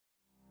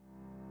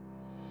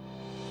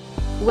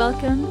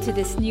Welcome to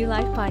this New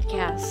Life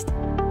podcast.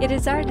 It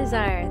is our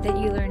desire that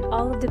you learn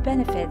all of the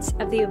benefits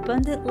of the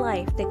abundant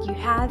life that you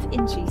have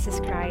in Jesus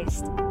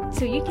Christ,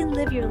 so you can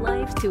live your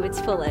life to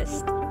its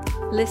fullest.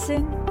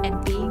 Listen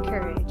and be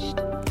encouraged.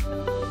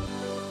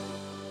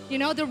 You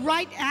know, the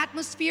right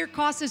atmosphere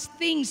causes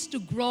things to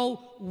grow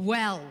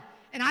well.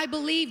 And I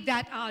believe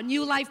that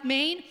New Life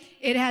Maine,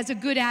 it has a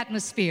good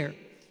atmosphere,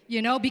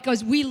 you know,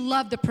 because we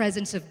love the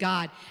presence of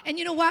God. And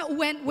you know what?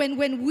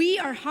 When we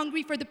are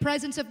hungry for the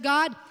presence of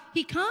God,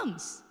 He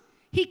comes.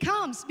 He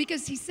comes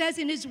because He says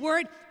in His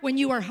Word, when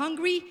you are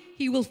hungry,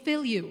 He will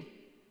fill you.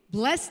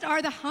 Blessed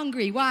are the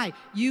hungry. Why?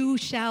 You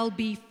shall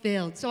be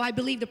filled. So I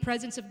believe the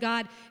presence of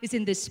God is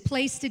in this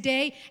place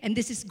today. And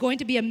this is going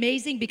to be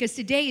amazing because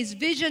today is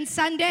Vision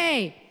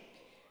Sunday.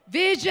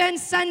 Vision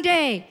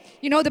Sunday.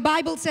 You know, the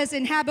Bible says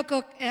in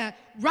Habakkuk,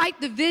 write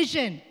the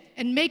vision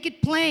and make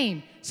it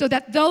plain so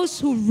that those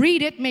who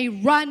read it may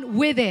run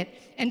with it.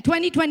 And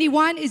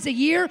 2021 is a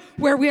year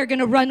where we are going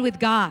to run with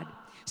God.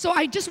 So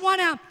I just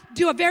want to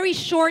do a very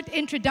short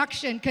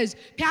introduction because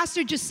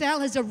Pastor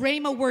Giselle has a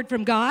rhema word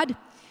from God.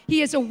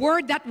 He has a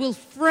word that will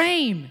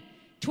frame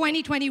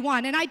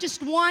 2021. And I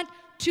just want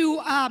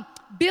to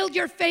build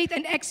your faith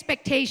and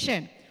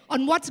expectation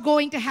on what's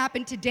going to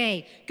happen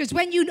today. Because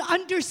when you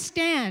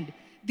understand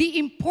the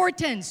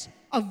importance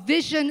of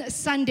Vision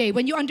Sunday,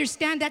 when you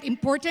understand that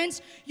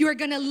importance, you are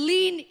going to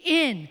lean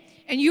in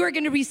and you are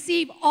going to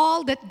receive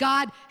all that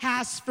God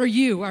has for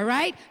you, all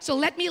right? So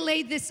let me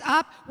lay this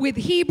up with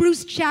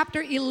Hebrews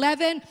chapter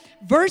 11,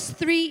 verse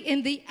 3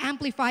 in the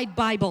Amplified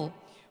Bible.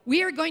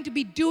 We are going to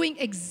be doing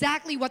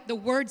exactly what the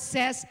Word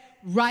says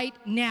right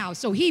now.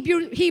 So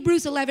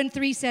Hebrews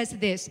 11:3 says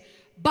this,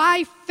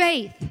 by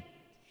faith,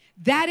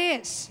 that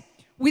is,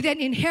 with an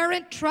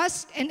inherent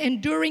trust and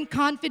enduring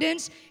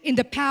confidence in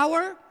the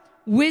power,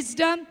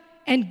 wisdom,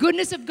 and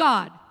goodness of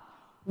God,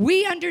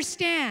 we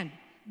understand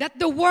that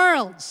the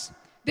worlds,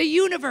 the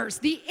universe,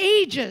 the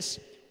ages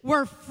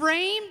were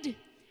framed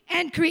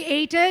and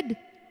created,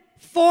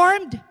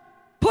 formed,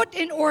 put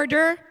in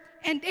order,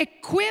 and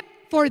equipped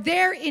for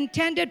their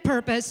intended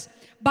purpose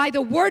by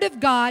the Word of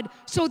God,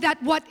 so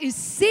that what is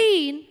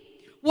seen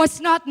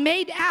was not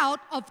made out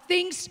of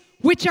things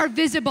which are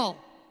visible.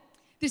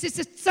 This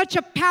is such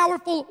a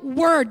powerful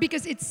word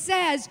because it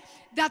says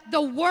that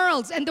the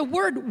worlds, and the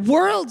word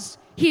worlds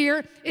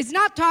here is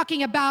not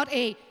talking about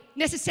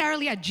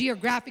necessarily a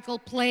geographical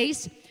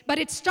place, but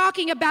it's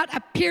talking about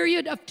a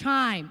period of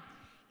time,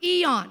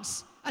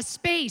 eons, a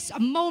space, a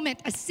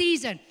moment, a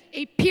season,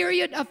 a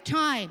period of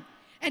time.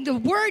 And the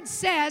word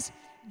says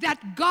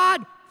that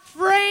God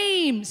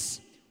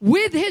frames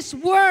with His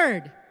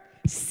Word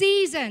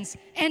seasons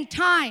and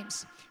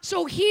times.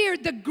 So here,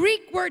 the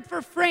Greek word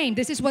for frame,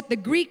 this is what the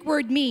Greek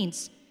word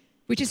means,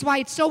 which is why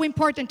it's so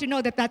important to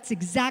know that that's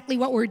exactly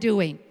what we're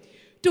doing.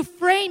 To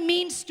frame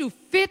means to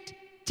fit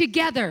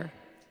together.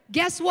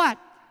 Guess what?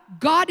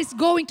 God is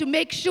going to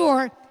make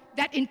sure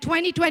that in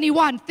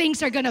 2021,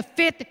 things are going to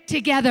fit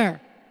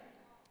together.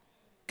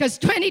 Because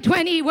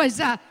 2020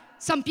 was,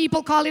 some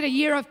people call it a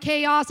year of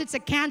chaos. It's a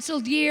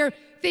canceled year.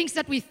 Things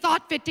that we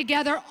thought fit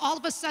together, all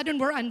of a sudden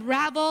were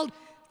unraveled.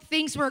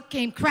 Things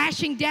came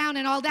crashing down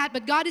and all that.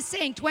 But God is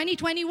saying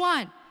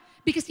 2021.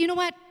 Because you know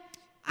what?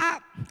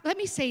 Let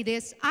me say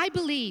this. I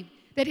believe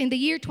that in the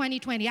year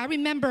 2020, I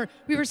remember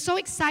we were so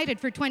excited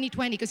for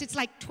 2020 because it's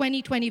like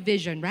 2020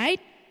 vision, right?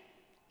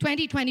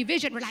 2020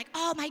 vision. We're like,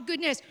 oh my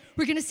goodness,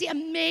 we're going to see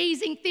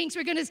amazing things.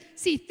 We're going to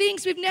see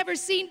things we've never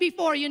seen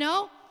before, you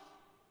know?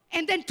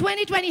 And then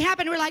 2020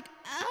 happened. We're like,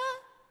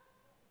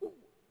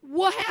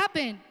 what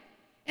happened?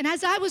 And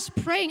as I was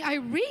praying, I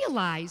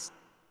realized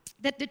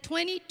that the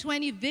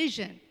 2020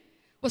 vision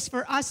was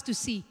for us to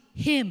see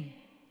Him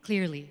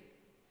clearly.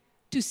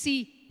 To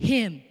see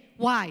Him.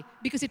 Why?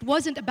 Because it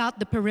wasn't about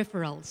the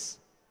peripherals.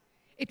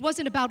 It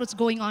wasn't about what's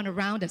going on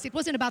around us. It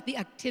wasn't about the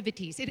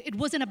activities. It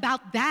wasn't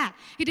about that.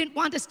 He didn't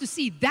want us to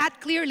see that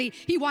clearly.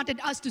 He wanted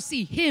us to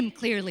see Him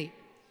clearly.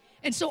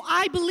 And so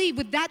I believe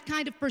with that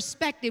kind of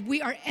perspective,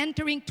 we are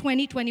entering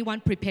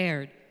 2021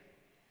 prepared.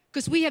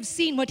 Because we have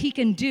seen what He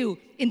can do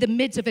in the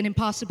midst of an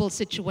impossible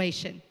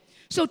situation.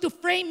 So to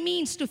frame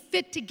means to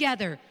fit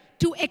together,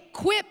 to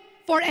equip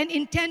for an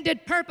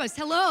intended purpose.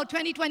 Hello,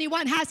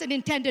 2021 has an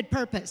intended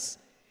purpose.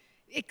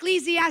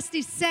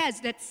 Ecclesiastes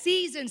says that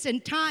seasons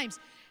and times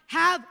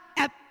have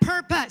a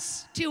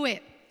purpose to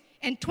it.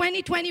 And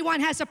 2021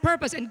 has a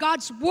purpose. And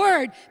God's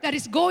Word that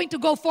is going to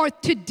go forth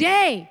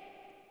today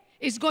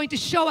is going to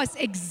show us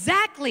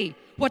exactly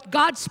what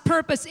God's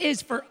purpose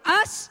is for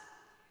us,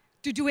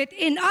 to do it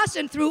in us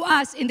and through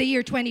us in the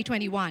year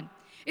 2021.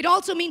 It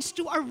also means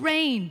to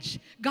arrange.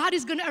 God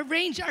is going to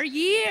arrange our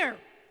year.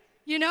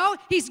 You know,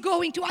 He's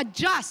going to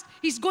adjust.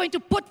 He's going to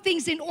put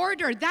things in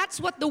order. That's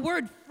what the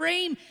word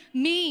frame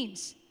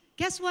means.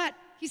 Guess what?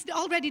 He's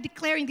already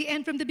declaring the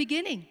end from the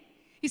beginning.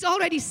 He's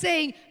already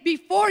saying,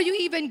 before you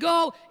even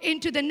go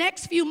into the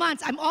next few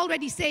months, I'm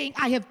already saying,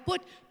 I have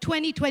put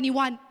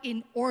 2021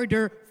 in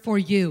order for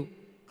you.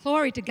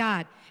 Glory to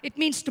God. It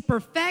means to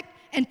perfect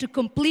and to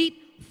complete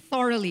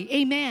thoroughly.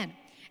 Amen.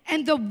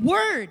 And the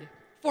word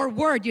for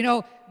word. You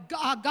know,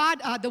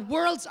 the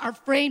worlds are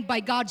framed by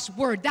God's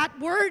word. That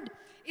word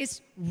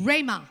is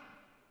rhema.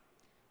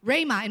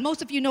 Rhema, and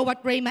most of you know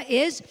what rhema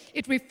is.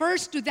 It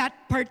refers to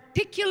that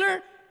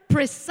particular,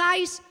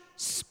 precise,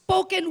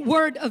 spoken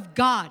word of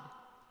God.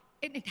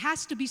 And it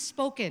has to be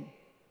spoken.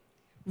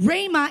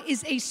 Rhema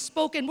is a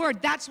spoken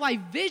word. That's why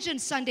Vision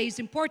Sunday is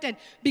important,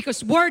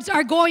 because words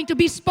are going to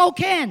be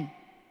spoken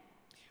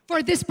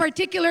for this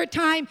particular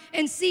time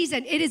and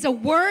season. It is a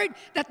word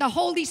that the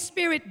Holy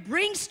Spirit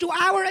brings to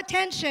our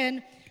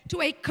attention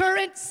to a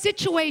current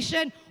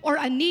situation or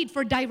a need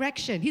for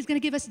direction. He's going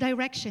to give us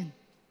direction.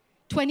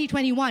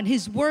 2021,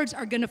 His words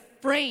are going to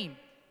frame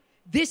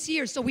this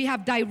year, so we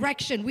have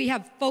direction, we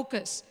have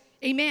focus.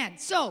 Amen.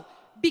 So,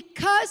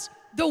 because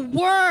the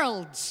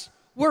worlds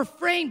were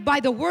framed by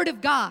the Word of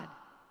God,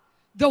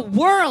 the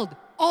world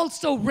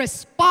also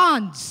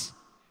responds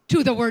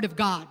to the Word of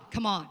God.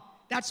 Come on,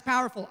 that's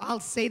powerful.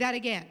 I'll say that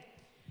again.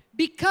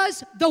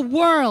 Because the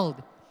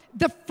world,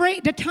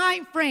 the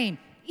time frame,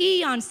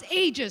 eons,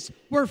 ages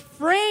were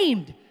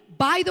framed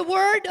by the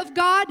Word of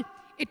God,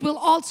 it will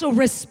also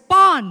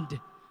respond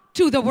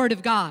to the Word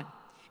of God.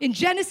 In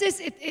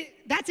Genesis,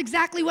 that's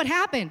exactly what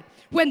happened.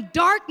 When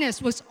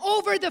darkness was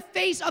over the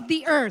face of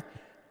the earth,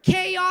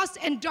 chaos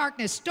and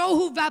darkness,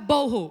 tohu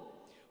vabohu.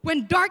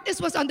 When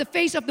darkness was on the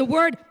face of the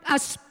word, a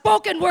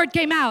spoken word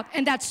came out.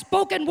 And that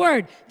spoken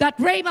word, that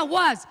rhema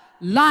was,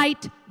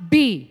 light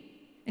be.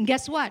 And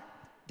guess what?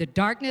 The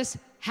darkness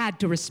had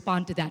to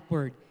respond to that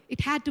word.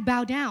 It had to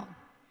bow down.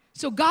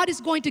 So God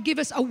is going to give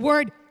us a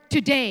word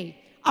today,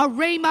 a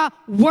rhema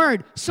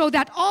word, so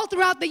that all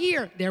throughout the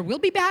year, there will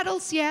be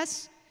battles,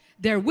 yes.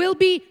 There will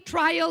be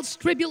trials,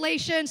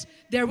 tribulations,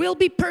 there will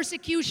be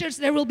persecutions,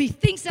 there will be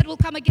things that will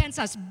come against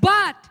us.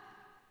 But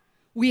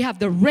we have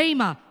the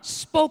rhema,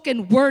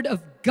 spoken word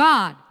of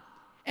God.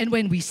 And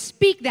when we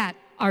speak that,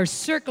 our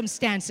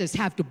circumstances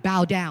have to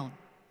bow down.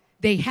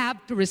 They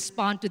have to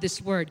respond to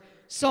this word.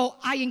 So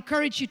I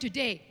encourage you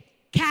today,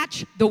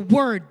 catch the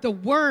word, the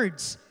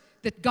words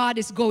that God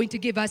is going to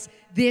give us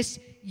this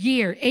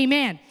year.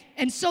 Amen.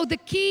 And so the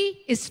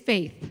key is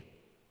faith.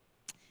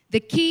 The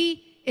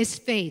key is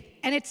faith.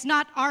 And it's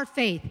not our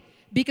faith.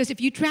 Because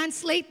if you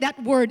translate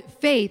that word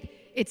faith,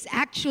 it's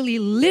actually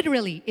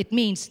literally, it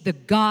means the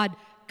God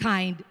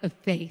kind of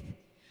faith.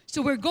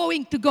 So we're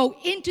going to go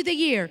into the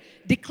year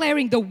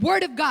declaring the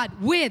word of God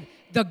with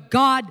the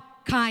God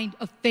kind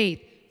of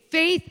faith.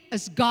 Faith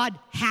as God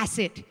has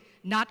it.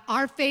 Not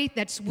our faith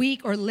that's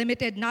weak or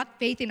limited, not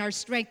faith in our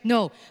strength,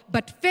 no.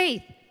 But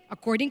faith,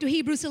 according to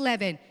Hebrews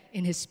 11,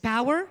 in His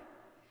power,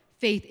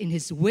 faith in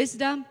His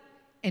wisdom,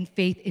 and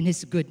faith in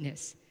His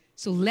goodness.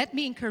 So let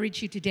me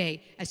encourage you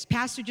today, as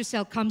Pastor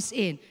Giselle comes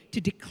in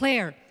to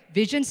declare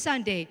Vision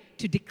Sunday,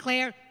 to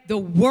declare the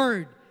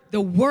word,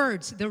 the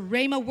words, the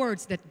rhema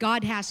words that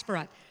God has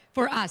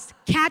for us.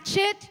 Catch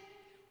it,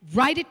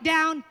 write it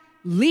down,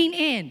 lean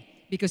in,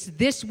 because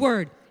this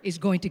word is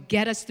going to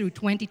get us through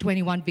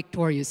 2021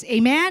 victorious.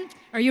 Amen?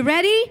 Are you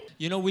ready?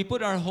 You know, we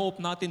put our hope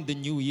not in the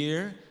new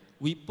year.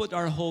 We put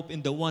our hope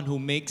in the one who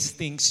makes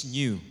things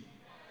new.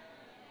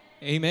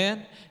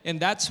 Amen? And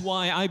that's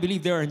why I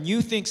believe there are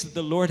new things that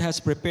the Lord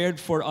has prepared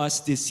for us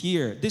this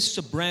year. This is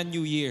a brand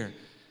new year.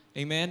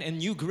 Amen? And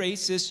new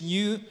graces,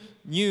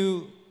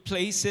 new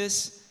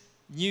places,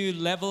 new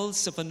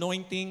levels of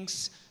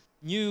anointings,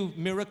 new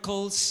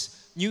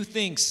miracles, new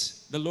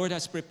things the Lord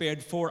has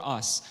prepared for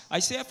us.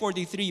 Isaiah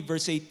 43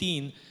 verse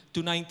 18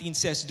 to 19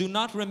 says, "Do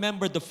not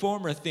remember the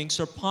former things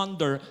or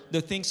ponder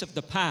the things of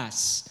the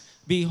past.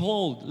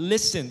 Behold,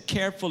 listen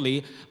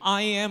carefully,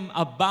 I am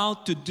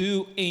about to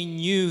do a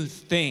new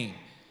thing.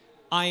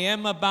 I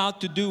am about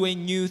to do a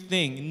new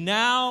thing.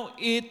 Now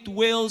it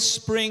will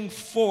spring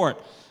forth.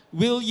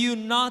 Will you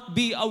not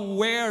be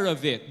aware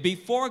of it?"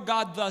 Before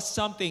God does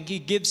something, He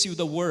gives you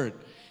the word.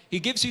 He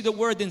gives you the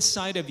word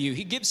inside of you.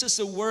 He gives us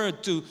a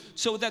word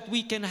so that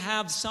we can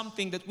have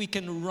something that we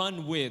can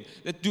run with,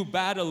 that do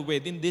battle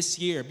with in this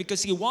year.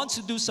 Because He wants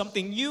to do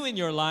something new in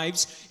your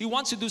lives. He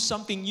wants to do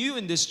something new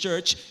in this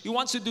church. He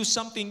wants to do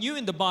something new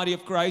in the body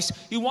of Christ.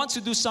 He wants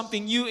to do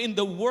something new in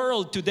the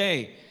world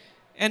today.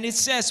 And it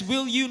says,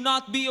 will you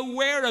not be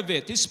aware of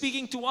it? He's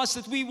speaking to us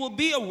that we will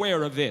be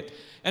aware of it.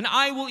 "And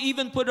I will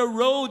even put a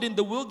road in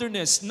the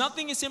wilderness.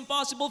 Nothing is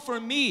impossible for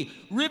me.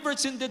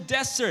 Rivers in the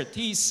desert,"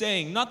 He's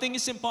saying. Nothing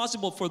is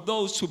impossible for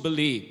those who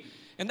believe.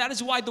 And that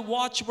is why the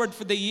watchword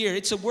for the year,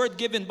 it's a word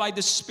given by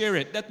the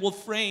Spirit that will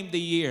frame the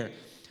year.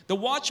 The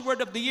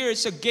watchword of the year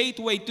is a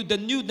gateway to the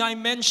new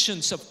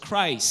dimensions of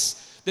Christ,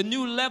 the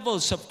new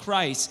levels of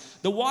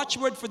Christ. The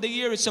watchword for the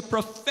year is a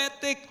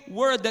prophetic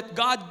word that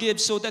God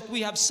gives so that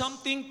we have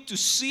something to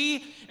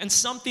see and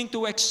something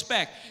to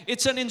expect.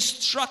 It's an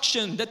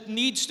instruction that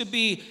needs to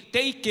be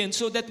taken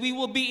so that we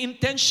will be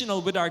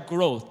intentional with our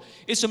growth.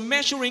 It's a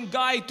measuring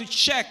guide to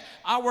check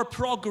our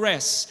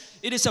progress.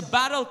 It is a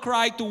battle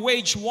cry to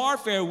wage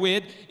warfare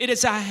with. It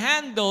is a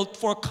handle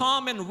for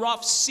calm and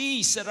rough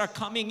seas that are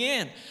coming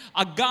in.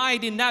 A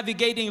guide in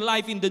navigating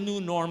life in the new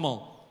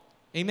normal.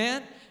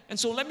 Amen? And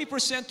so let me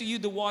present to you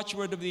the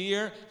watchword of the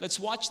year. Let's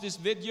watch this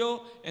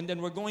video, and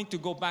then we're going to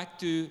go back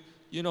to,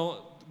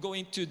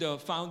 going to the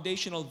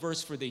foundational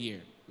verse for the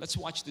year. Let's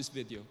watch this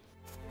video.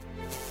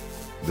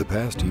 The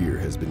past year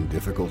has been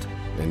difficult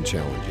and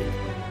challenging.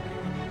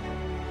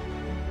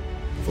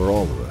 For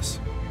all of us,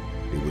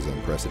 it was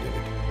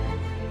unprecedented.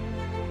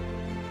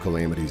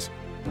 Calamities,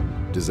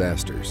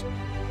 disasters,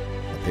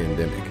 a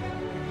pandemic,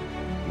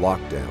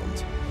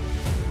 lockdowns,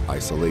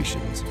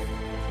 isolations,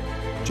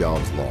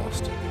 jobs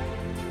lost,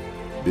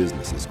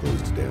 businesses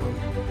closed down,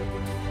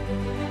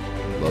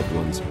 loved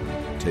ones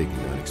taken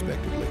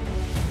unexpectedly.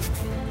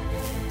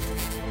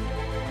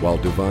 While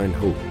divine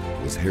hope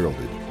was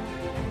heralded,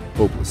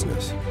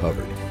 hopelessness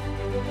hovered.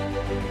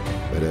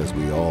 But as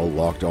we all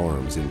locked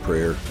arms in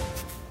prayer,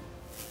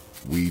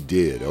 we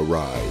did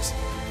arise.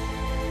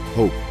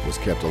 Hope was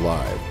kept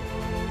alive,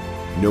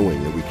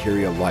 knowing that we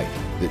carry a light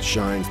that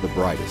shines the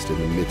brightest in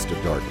the midst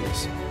of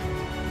darkness,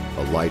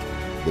 a light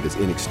that is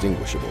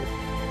inextinguishable,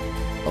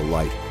 a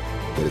light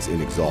that is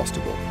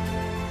inexhaustible.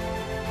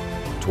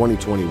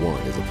 2021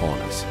 is upon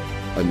us.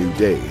 A new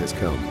day has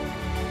come.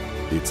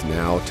 It's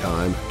now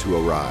time to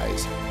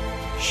arise.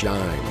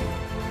 Shine,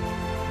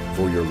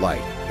 for your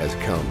light has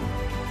come,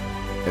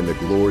 and the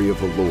glory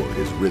of the Lord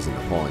is risen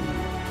upon you.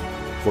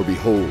 For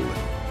behold,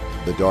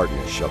 the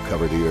darkness shall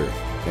cover the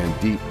earth, and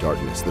deep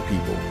darkness the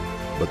people.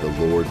 But the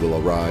Lord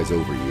will arise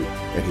over you,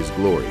 and his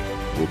glory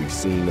will be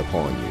seen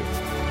upon you.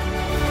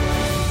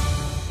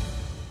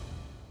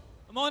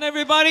 Come on,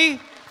 everybody.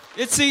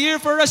 It's a year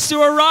for us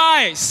to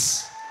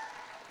arise.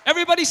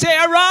 Everybody say,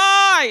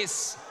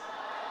 arise.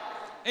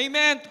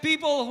 Amen.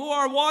 People who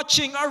are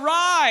watching,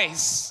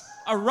 arise.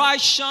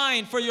 Arise,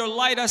 shine, for your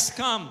light has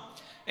come.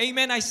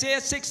 Amen.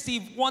 Isaiah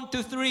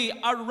 60:1-3.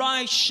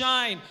 Arise,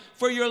 shine,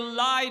 for your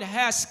light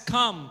has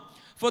come.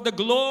 For the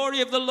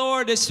glory of the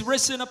Lord is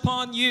risen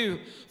upon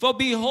you. For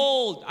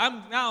behold,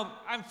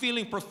 I'm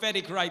feeling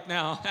prophetic right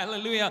now.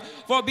 Hallelujah.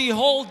 For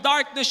behold,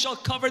 darkness shall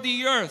cover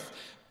the earth,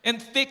 and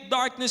thick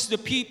darkness the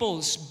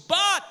peoples.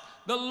 But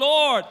the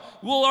Lord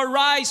will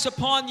arise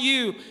upon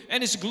you,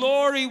 and his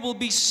glory will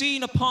be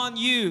seen upon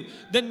you.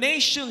 The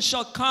nations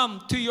shall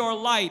come to your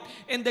light,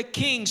 and the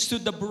kings to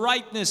the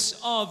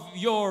brightness of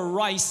your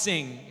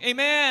rising.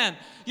 Amen.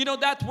 You know,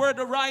 that word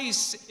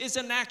arise is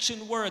an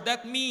action word.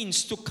 That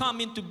means to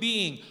come into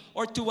being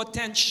or to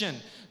attention.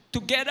 To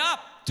get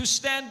up, to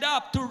stand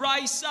up, to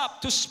rise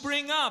up, to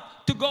spring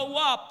up, to go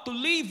up, to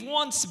leave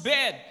one's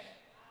bed,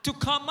 to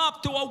come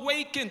up, to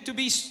awaken, to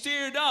be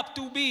stirred up,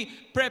 to be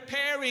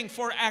preparing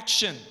for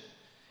action.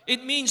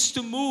 It means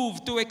to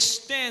move, to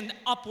extend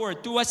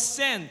upward, to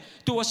ascend,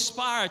 to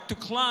aspire, to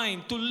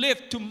climb, to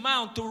lift, to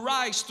mount, to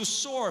rise, to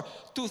soar,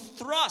 to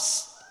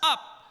thrust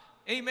up.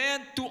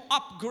 Amen. To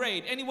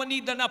upgrade. Anyone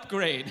need an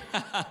upgrade?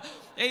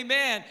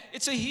 Amen.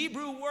 It's a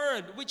Hebrew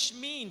word which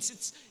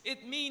means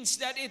it means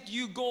that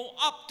you go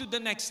up to the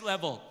next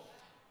level.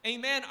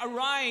 Amen.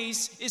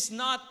 Arise is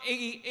not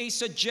a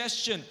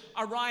suggestion.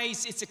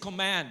 Arise, it's a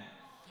command.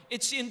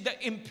 It's in the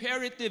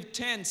imperative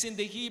tense in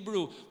the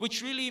Hebrew,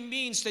 which really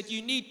means that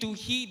you need to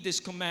heed this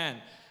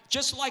command.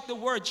 Just like the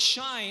word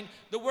shine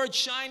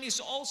is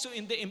also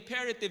in the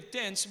imperative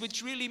tense,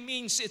 which really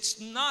means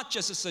it's not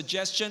just a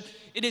suggestion,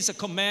 it is a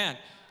command.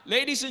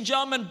 Ladies and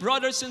gentlemen,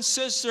 brothers and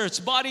sisters,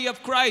 body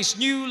of Christ,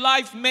 New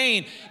Life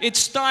Maine,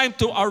 it's time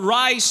to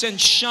arise and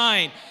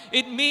shine.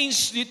 It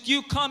means that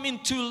you come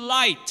into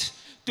light,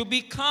 to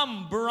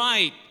become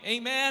bright.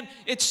 Amen.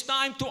 It's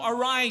time to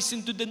arise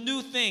into the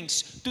new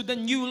things, to the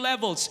new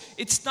levels.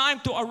 It's time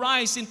to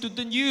arise into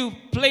the new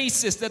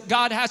places that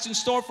God has in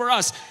store for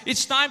us.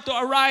 It's time to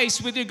arise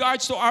with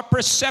regards to our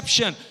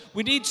perception.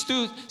 We need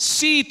to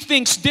see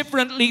things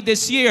differently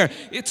this year.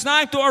 It's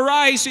time to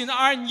arise in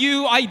our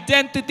new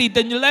identity,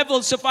 the new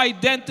levels of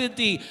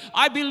identity.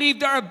 I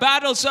believe there are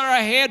battles that are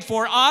ahead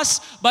for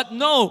us, but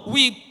no,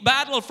 we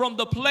battle from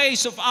the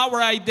place of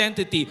our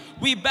identity.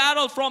 We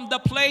battle from the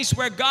place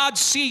where God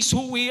sees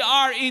who we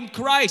are in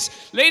Christ.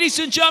 Ladies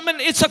and gentlemen,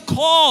 it's a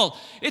call.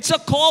 It's a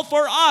call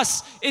for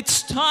us.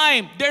 It's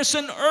time. There's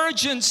an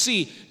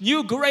urgency.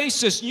 New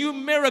graces, new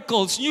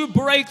miracles, new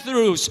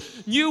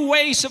breakthroughs, new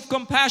ways of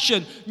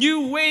compassion,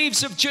 new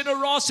waves of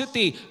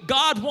generosity.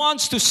 God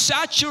wants to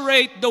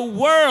saturate the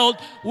world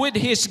with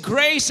His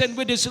grace and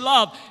with His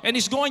love. And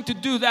He's going to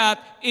do that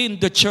in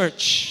the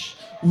church.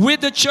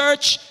 With the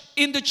church,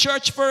 in the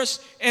church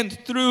first, and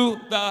through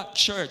the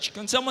church.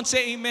 Can someone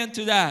say amen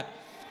to that?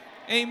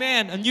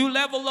 Amen. A new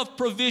level of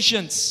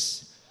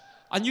provisions,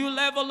 a new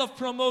level of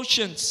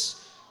promotions,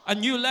 a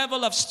new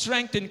level of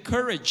strength and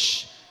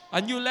courage,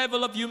 a new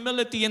level of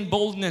humility and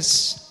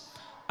boldness,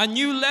 a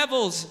new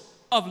levels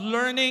of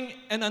learning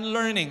and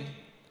unlearning,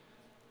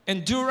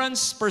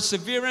 endurance,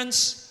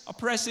 perseverance,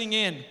 pressing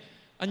in,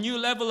 a new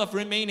level of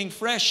remaining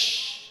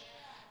fresh.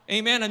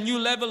 Amen. A new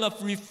level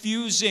of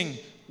refusing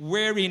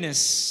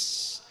weariness.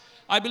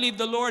 I believe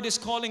the Lord is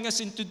calling us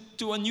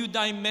into a new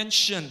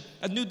dimension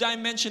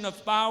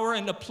of power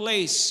and a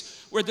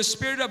place where the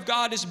Spirit of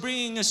God is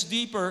bringing us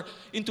deeper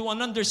into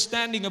an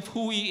understanding of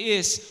who He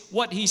is,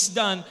 what He's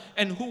done,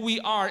 and who we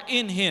are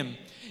in Him.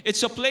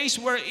 It's a place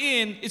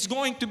wherein it's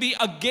going to be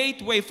a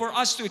gateway for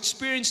us to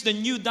experience the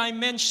new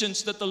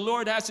dimensions that the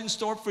Lord has in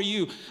store for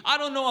you. I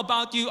don't know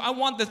about you. I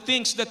want the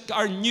things that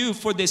are new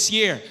for this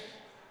year.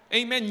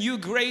 Amen. New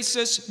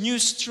graces, new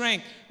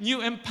strength, new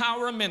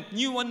empowerment,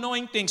 new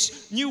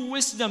anointings, new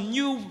wisdom,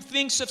 new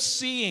things of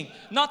seeing.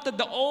 Not that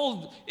the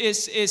old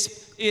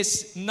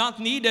is not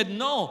needed,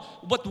 no.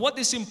 But what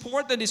is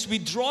important is we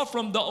draw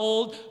from the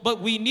old, but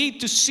we need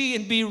to see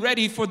and be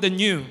ready for the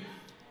new.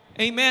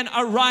 Amen.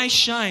 Arise,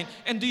 shine.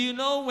 And do you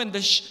know when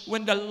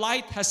the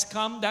light has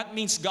come, that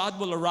means God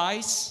will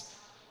arise?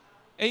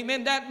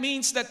 Amen. That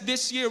means that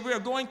this year we are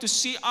going to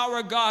see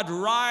our God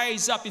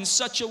rise up in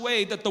such a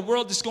way that the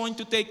world is going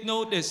to take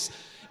notice.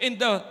 In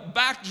the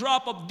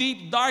backdrop of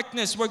deep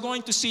darkness, we're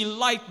going to see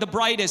light the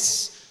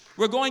brightest.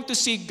 We're going to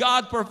see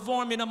God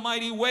perform in a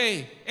mighty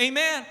way.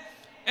 Amen.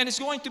 And it's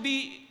going to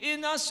be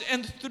in us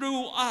and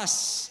through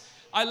us.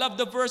 I love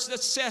the verse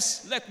that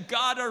says, let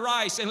God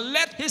arise and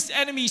let His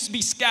enemies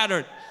be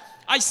scattered.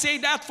 I say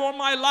that for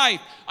my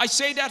life. I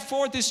say that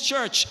for this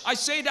church. I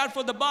say that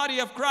for the body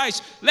of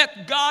Christ.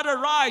 Let God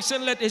arise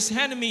and let His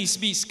enemies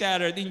be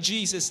scattered in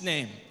Jesus'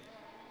 name.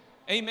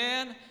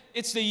 Amen.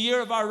 It's the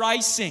year of our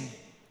rising.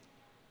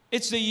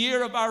 It's the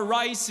year of our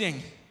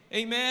rising.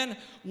 Amen.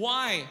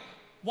 Why?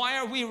 Why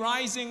are we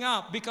rising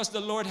up? Because the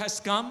Lord has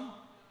come.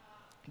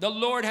 The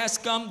Lord has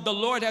come. The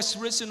Lord has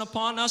risen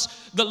upon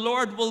us. The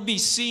Lord will be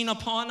seen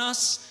upon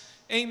us.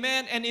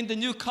 Amen. And in the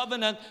new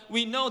covenant,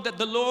 we know that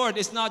the Lord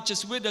is not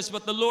just with us,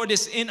 but the Lord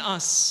is in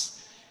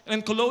us.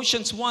 And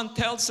Colossians 1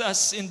 tells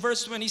us in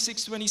verse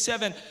 26,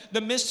 27,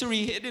 the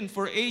mystery hidden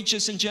for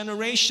ages and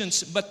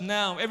generations, but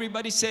now,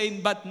 everybody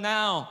saying, but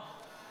now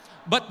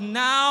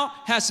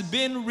has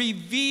been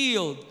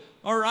revealed.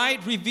 All right,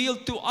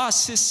 revealed to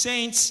us, His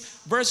saints.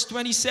 Verse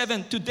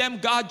 27, to them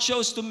God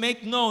chose to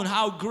make known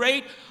how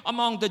great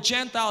among the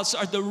Gentiles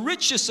are the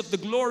riches of the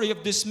glory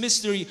of this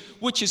mystery,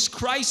 which is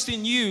Christ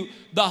in you,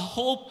 the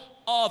hope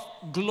of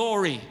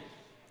glory.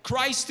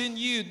 Christ in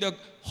you, the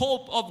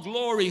hope of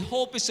glory.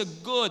 Hope is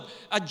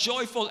a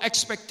joyful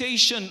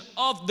expectation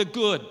of the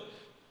good.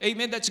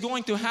 Amen. That's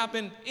going to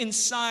happen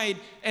inside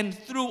and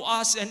through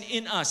us and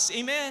in us.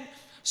 Amen.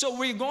 So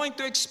we're going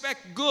to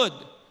expect good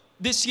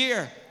this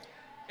year.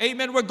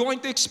 Amen. We're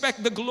going to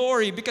expect the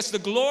glory because the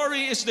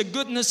glory is the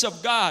goodness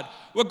of God.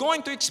 We're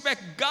going to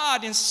expect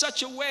God in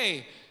such a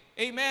way,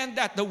 amen,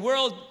 that the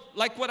world,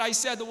 like what I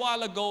said a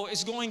while ago,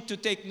 is going to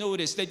take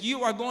notice, that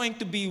you are going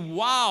to be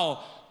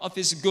wow of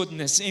His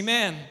goodness.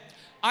 Amen.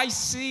 I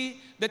see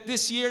that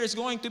this year is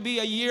going to be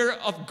a year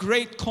of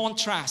great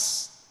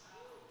contrast.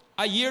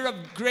 A year of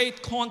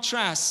great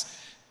contrast.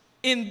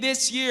 In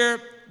this year,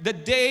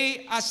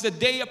 as the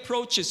day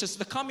approaches, as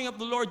the coming of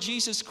the Lord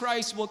Jesus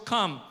Christ will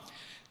come,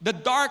 the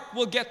dark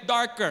will get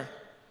darker,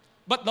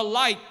 but the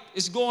light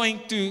is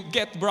going to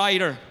get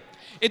brighter.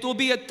 It will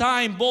be a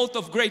time both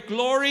of great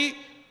glory,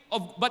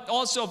 but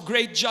also of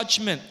great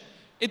judgment.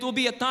 It will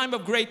be a time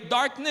of great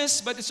darkness,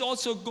 but it's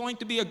also going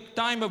to be a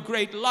time of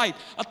great light.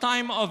 A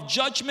time of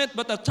judgment,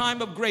 but a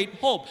time of great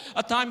hope.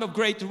 A time of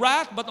great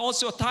wrath, but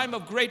also a time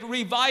of great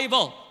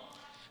revival.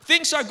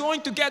 Things are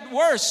going to get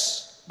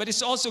worse, but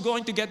it's also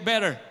going to get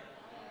better.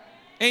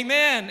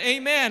 Amen.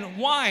 Amen.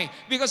 Why?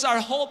 Because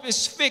our hope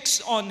is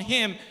fixed on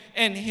Him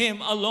and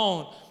Him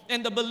alone.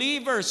 And the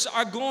believers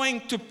are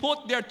going to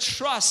put their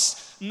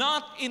trust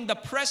not in the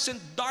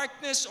present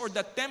darkness or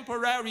the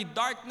temporary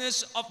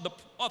darkness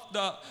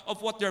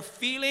of what they're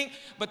feeling,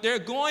 but they're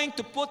going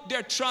to put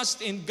their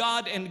trust in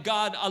God and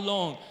God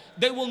alone.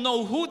 They will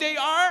know who they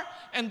are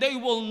and they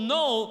will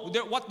know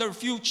what their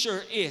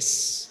future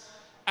is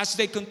as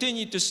they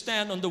continue to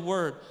stand on the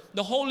Word.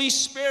 The Holy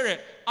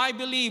Spirit, I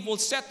believe, will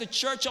set the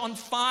church on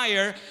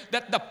fire,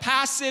 that the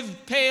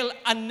passive, pale,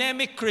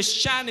 anemic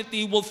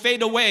Christianity will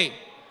fade away.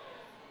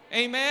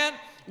 Amen.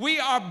 We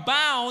are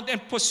bound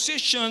and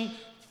positioned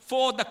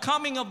for the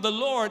coming of the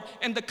Lord.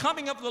 And the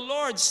coming of the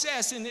Lord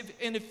says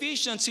in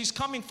Ephesians, He's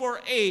coming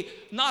for a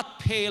not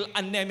pale,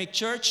 anemic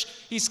church.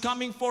 He's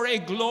coming for a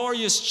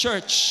glorious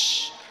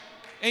church.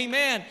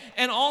 Amen.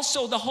 And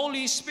also the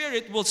Holy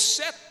Spirit will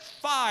set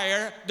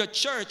fire the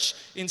church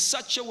in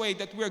such a way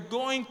that we're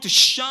going to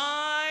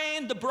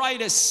shine the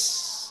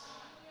brightest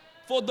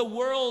for the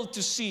world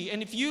to see.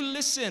 And if you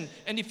listen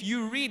and if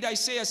you read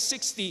Isaiah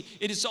 60,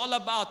 it is all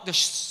about the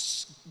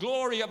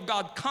glory of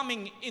God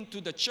coming into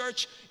the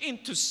church,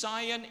 into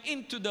Zion,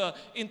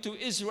 into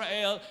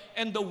Israel,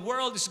 and the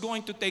world is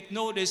going to take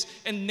notice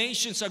and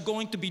nations are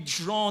going to be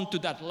drawn to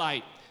that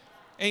light.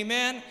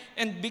 Amen.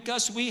 And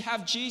because we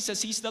have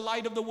Jesus, He's the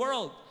light of the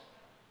world,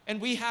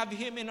 and we have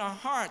Him in our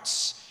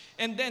hearts.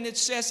 And then it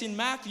says in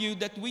Matthew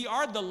that we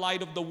are the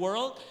light of the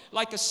world,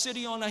 like a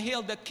city on a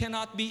hill that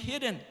cannot be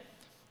hidden.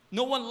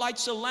 No one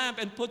lights a lamp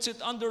and puts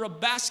it under a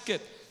basket.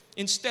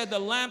 Instead, the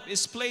lamp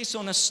is placed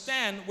on a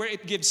stand where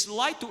it gives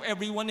light to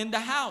everyone in the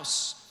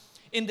house.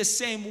 In the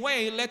same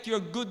way, let your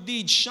good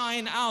deeds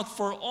shine out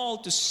for all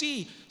to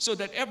see, so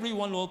that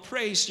everyone will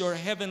praise your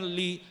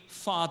heavenly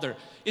Father.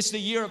 It's the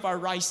year of our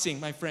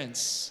rising, my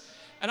friends.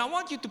 And I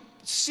want you to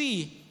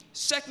see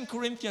 2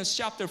 Corinthians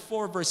chapter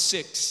 4, verse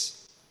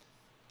 6.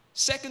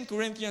 2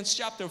 Corinthians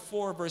chapter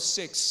 4, verse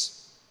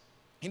 6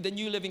 in the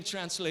New Living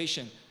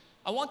Translation.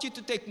 I want you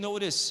to take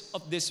notice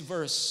of this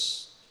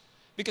verse,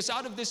 because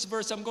out of this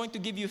verse, I'm going to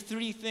give you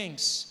three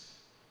things.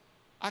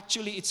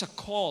 Actually, it's a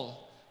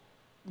call.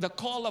 The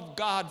call of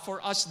God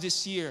for us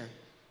this year.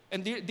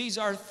 And these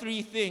are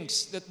three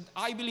things that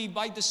I believe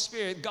by the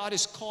Spirit, God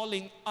is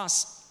calling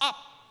us up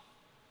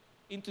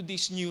into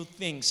these new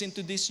things,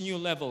 into these new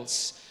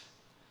levels.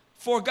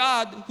 For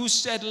God, who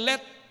said,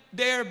 "Let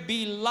there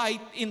be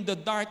light in the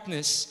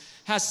darkness,"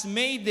 has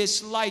made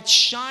this light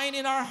shine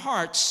in our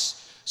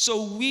hearts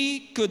so we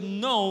could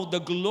know the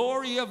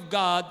glory of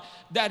God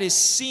that is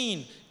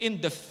seen in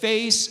the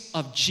face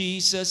of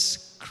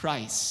Jesus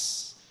Christ.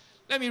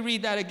 Let me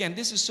read that again.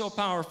 This is so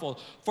powerful.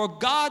 For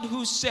God,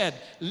 who said,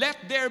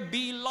 "Let there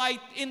be light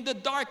in the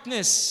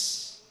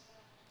darkness,"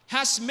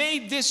 has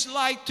made this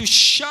light to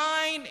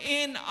shine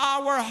in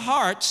our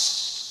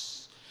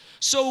hearts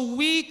so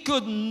we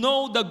could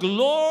know the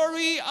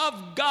glory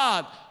of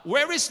God.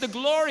 Where is the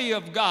glory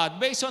of God?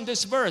 Based on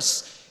this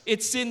verse,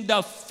 it's in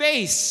the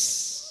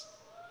face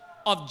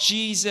of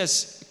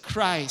Jesus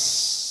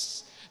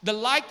Christ. The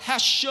light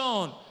has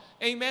shone.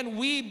 Amen.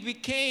 We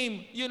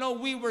became,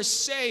 we were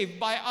saved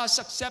by us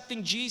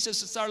accepting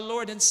Jesus as our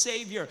Lord and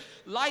Savior.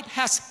 Light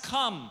has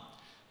come,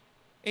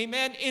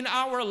 amen, in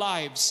our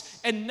lives.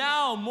 And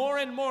now, more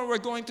and more, we're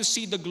going to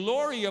see the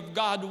glory of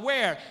God.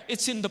 Where?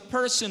 It's in the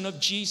person of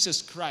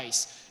Jesus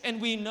Christ. And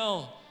we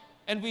know,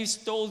 and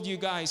we've told you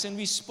guys, and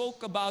we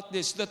spoke about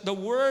this, that the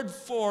word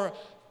for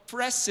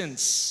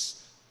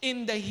presence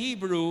in the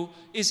Hebrew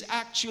is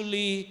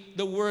actually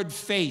the word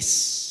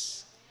face.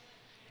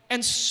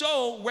 And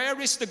so,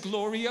 where is the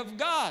glory of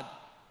God?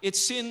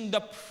 It's in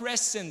the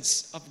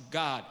presence of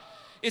God.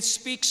 It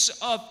speaks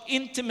of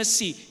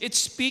intimacy. It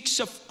speaks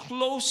of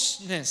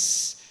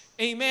closeness.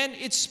 Amen.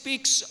 It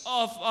speaks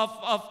of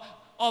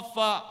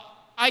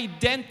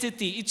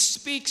identity. It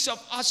speaks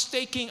of us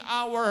taking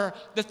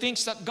the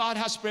things that God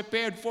has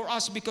prepared for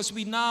us because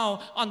we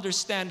now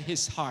understand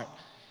His heart.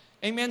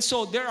 Amen.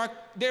 So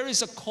there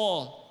is a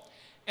call.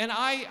 And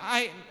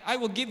I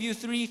will give you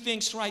three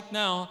things right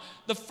now.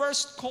 The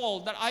first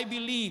call that I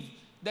believe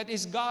that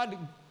is God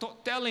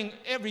telling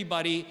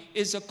everybody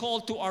is a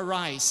call to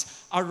arise.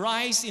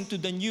 Arise into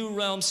the new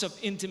realms of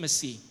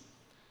intimacy.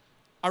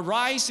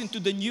 Arise into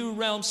the new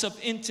realms of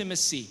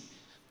intimacy.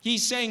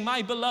 He's saying,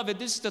 "My beloved,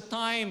 this is the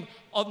time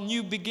of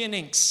new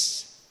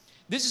beginnings.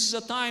 This is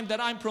the time that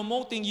I'm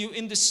promoting you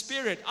in the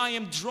Spirit. I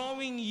am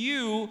drawing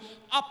you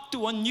up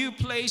to a new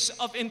place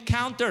of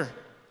encounter."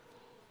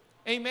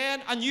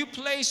 Amen. A new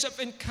place of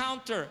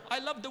encounter. I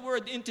love the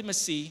word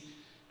intimacy.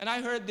 And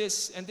I heard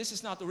this, and this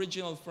is not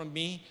original from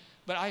me,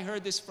 but I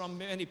heard this from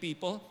many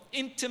people.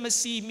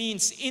 Intimacy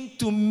means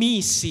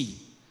intimacy.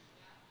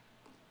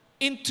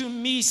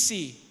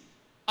 Intimacy.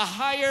 A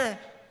higher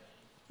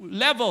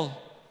level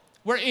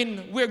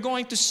wherein we're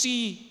going to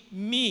see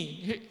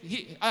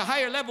a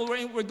higher level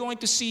wherein we're going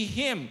to see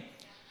Him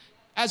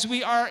as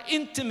we are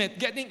intimate,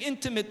 getting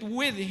intimate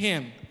with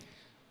Him.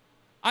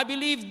 I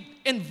believe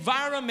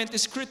environment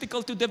is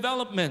critical to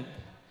development.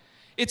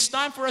 It's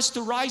time for us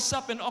to rise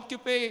up and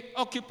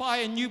occupy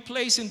a new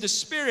place in the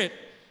Spirit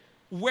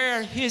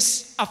where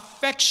His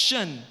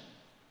affection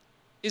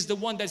is the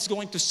one that's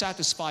going to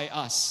satisfy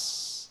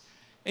us.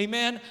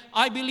 Amen.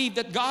 I believe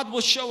that God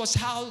will show us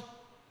how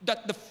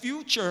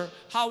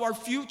our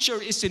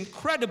future is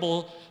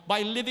incredible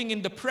by living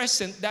in the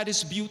present that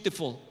is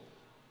beautiful.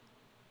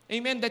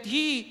 Amen. That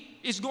we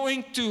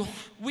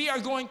are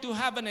going to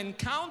have an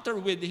encounter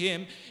with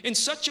Him in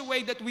such a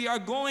way that we are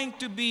going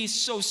to be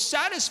so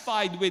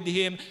satisfied with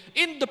Him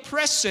in the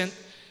present.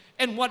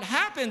 And what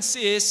happens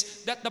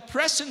is that the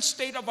present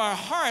state of our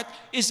heart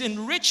is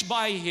enriched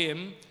by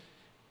Him,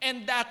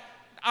 and that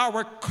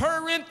our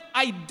current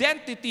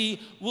identity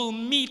will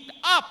meet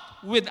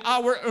up with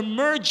our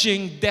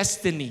emerging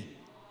destiny.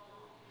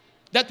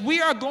 That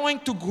we are going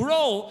to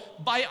grow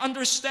by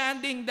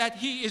understanding that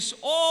He is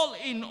all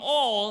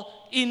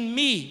in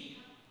me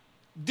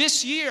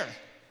this year.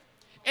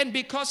 And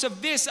because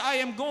of this, I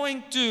am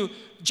going to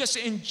just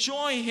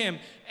enjoy Him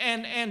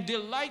and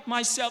delight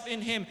myself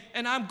in Him.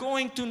 And I'm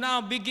going to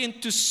now begin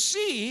to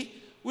see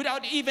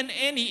without even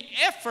any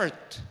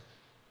effort.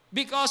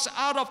 Because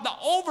out of the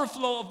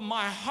overflow of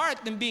my heart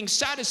and being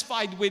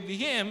satisfied with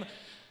Him,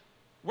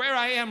 where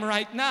I am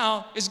right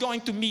now is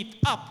going to meet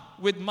up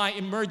with my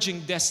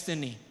emerging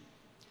destiny.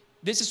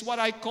 This is what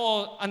I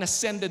call an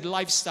ascended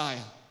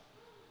lifestyle.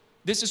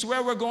 This is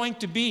where we're going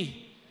to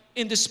be,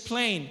 in this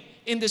plane,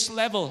 in this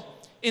level,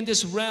 in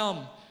this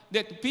realm,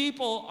 that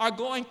people are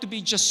going to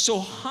be just so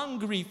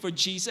hungry for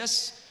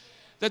Jesus,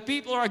 that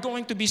people are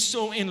going to be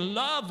so in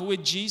love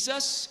with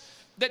Jesus,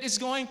 that it's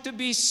going to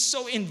be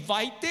so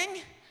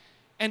inviting,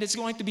 and it's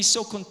going to be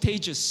so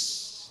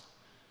contagious.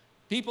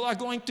 People are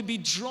going to be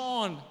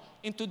drawn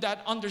into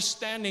that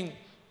understanding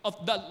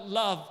of the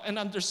love and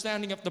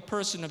understanding of the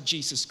person of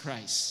Jesus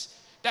Christ.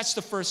 That's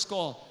the first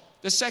call.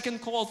 The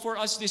second call for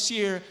us this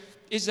year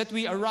is that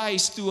we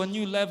arise to a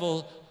new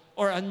level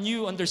or a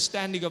new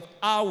understanding of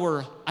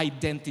our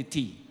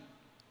identity.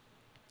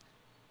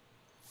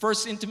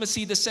 First,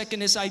 intimacy. The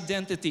second is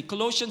identity.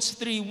 Colossians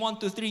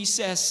 3:1-3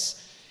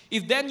 says,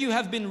 if then you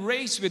have been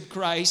raised with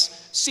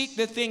Christ, seek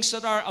the things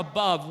that are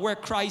above, where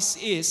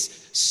Christ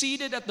is,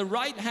 seated at the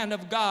right hand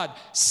of God.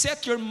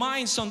 Set your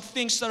minds on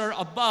things that are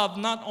above,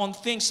 not on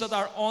things that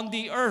are on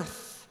the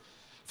earth.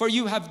 For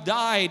you have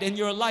died, and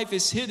your life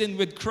is hidden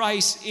with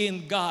Christ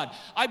in God.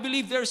 I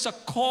believe there's a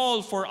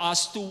call for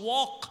us to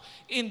walk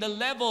in the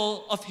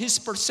level of His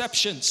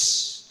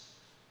perceptions.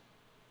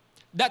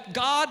 That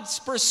God's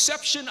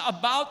perception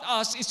about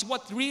us is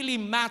what really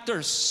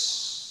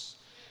matters.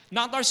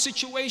 Not our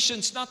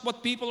situations, not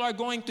what people are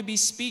going to be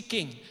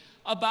speaking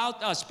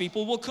about us.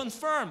 People will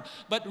confirm.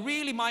 But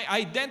really my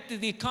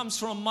identity comes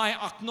from my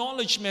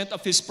acknowledgement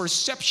of His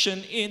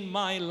perception in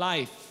my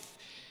life.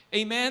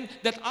 Amen?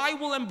 That I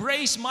will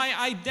embrace my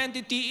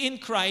identity in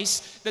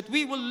Christ, that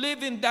we will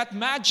live in that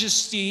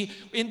majesty,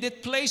 in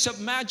that place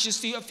of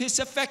majesty of His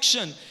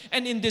affection.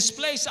 And in this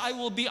place, I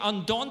will be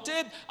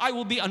undaunted, I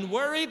will be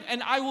unworried,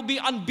 and I will be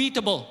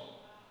unbeatable.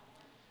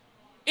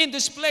 In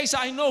this place,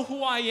 I know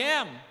who I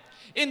am.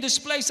 In this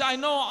place, I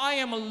know I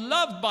am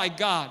loved by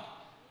God.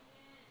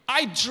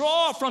 I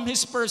draw from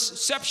His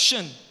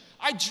perception.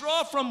 I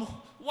draw from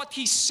what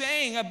He's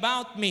saying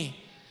about me.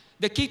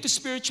 The key to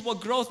spiritual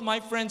growth,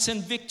 my friends,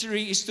 and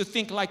victory is to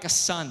think like a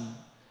son.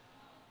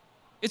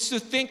 It's to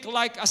think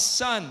like a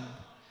son.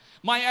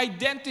 My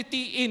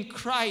identity in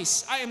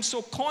Christ, I am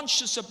so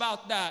conscious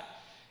about that.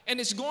 And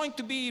it's going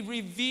to be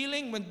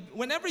revealing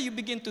whenever you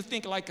begin to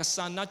think like a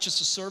son, not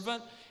just a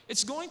servant,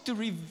 it's going to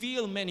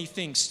reveal many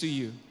things to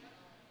you.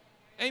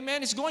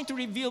 Amen. It's going to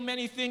reveal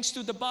many things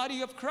to the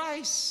body of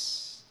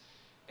Christ.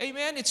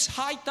 Amen. It's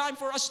high time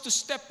for us to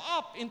step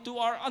up into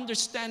our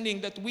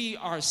understanding that we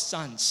are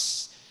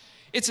sons.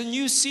 It's a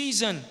new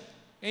season,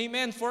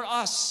 amen, for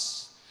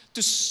us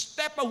to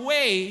step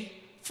away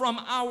from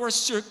our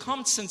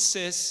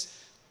circumstances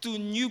to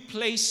new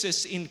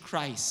places in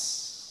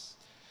Christ.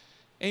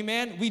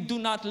 Amen. We do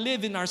not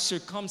live in our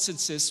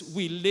circumstances,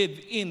 we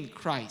live in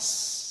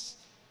Christ.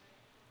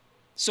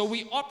 So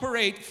we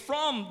operate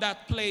from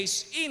that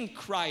place in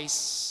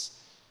Christ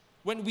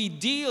when we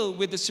deal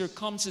with the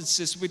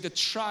circumstances, with the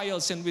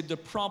trials, and with the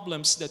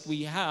problems that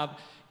we have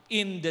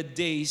in the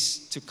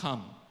days to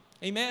come.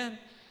 Amen.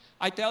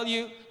 I tell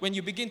you, when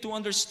you begin to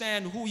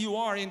understand who you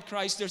are in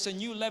Christ, there's a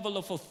new level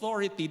of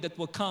authority that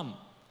will come.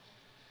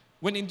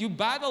 When you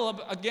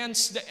battle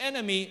against the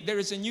enemy, there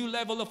is a new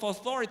level of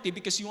authority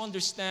because you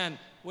understand,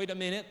 wait a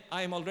minute,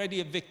 I am already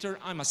a victor,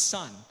 I'm a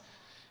son.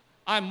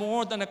 I'm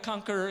more than a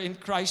conqueror in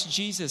Christ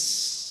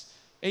Jesus.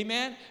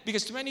 Amen?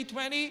 Because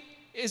 2020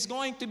 is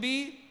going to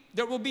be,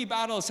 there will be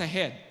battles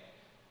ahead.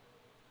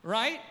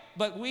 Right?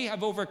 But we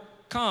have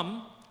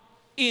overcome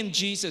in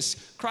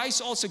Jesus.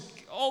 Christ also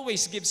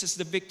always gives us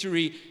the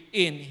victory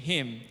in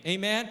Him.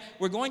 Amen?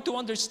 We're going to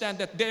understand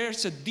that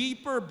there's a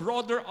deeper,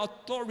 broader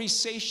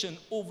authorization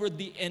over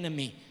the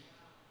enemy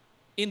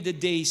in the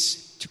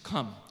days to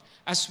come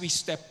as we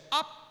step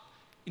up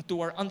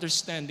into our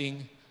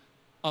understanding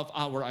of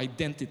our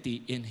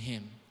identity in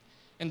Him.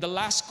 And the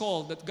last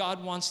call that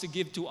God wants to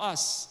give to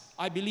us,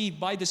 I believe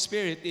by the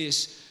Spirit,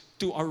 is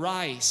to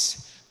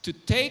arise, to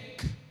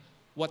take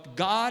what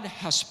God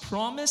has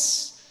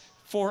promised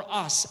for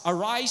us.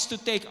 Arise to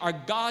take our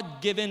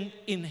God-given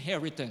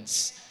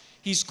inheritance.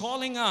 He's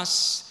calling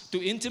us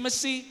to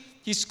intimacy.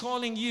 He's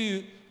calling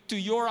you to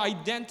your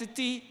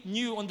identity,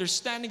 new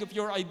understanding of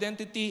your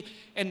identity,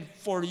 and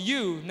for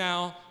you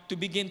now to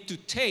begin to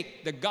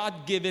take the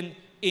God-given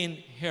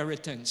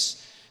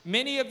inheritance.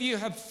 Many of you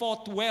have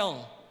fought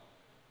well.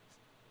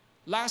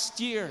 Last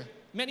year,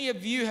 many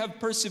of you have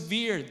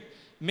persevered.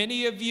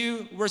 Many of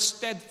you were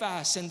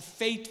steadfast and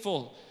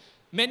faithful.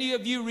 Many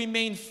of you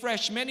remain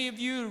fresh. Many of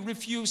you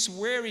refuse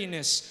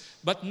weariness.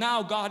 But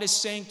now God is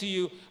saying to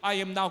you, I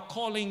am now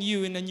calling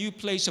you in a new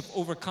place of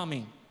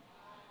overcoming.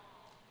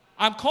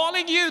 I'm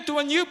calling you to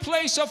a new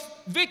place of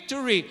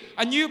victory,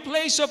 a new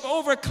place of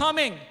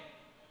overcoming.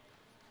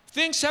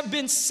 Things have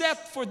been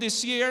set for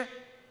this year.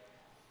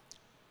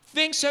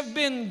 Things have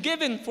been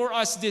given for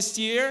us this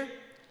year.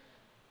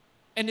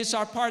 And it's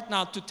our part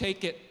now to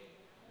take it.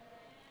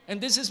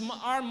 And this is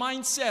our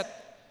mindset.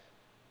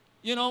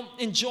 You know,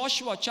 in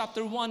Joshua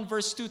chapter 1,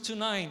 verse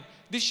 2-9,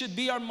 this should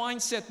be our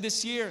mindset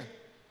this year.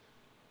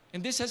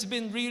 And this has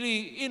been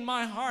really in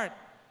my heart,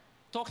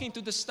 talking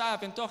to the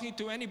staff and talking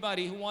to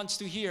anybody who wants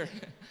to hear.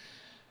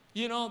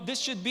 You know, this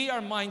should be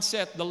our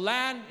mindset. The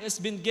land has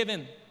been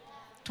given.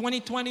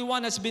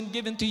 2021 has been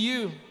given to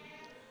you.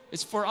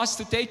 It's for us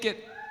to take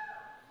it.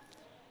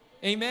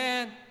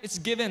 Amen. It's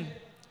given.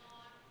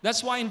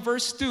 That's why in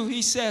verse 2,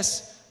 he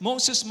says,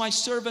 Moses, my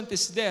servant,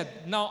 is dead.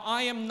 Now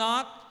I am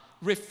not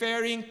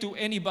referring to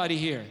anybody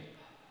here.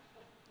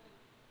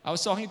 I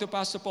was talking to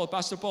Pastor Paul.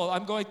 Pastor Paul,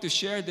 I'm going to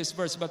share this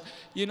verse, but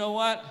you know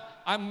what?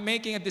 I'm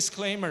making a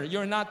disclaimer.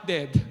 You're not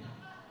dead.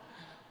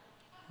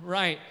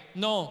 Right.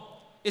 No,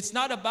 it's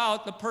not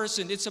about the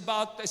person. It's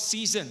about the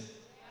season.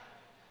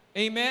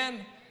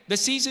 Amen. The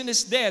season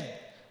is dead.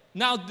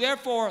 Now,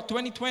 therefore,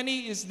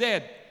 2020 is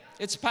dead.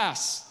 It's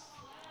past.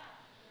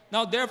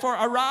 Now, therefore,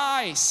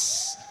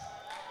 arise.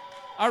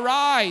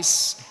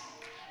 Arise.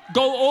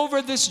 Go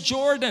over this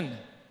Jordan.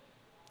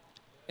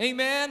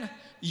 Amen.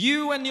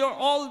 You and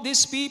all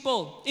these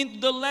people into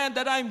the land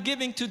that I'm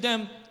giving to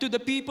them, to the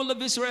people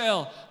of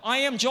Israel. I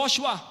am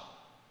Joshua.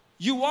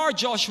 You are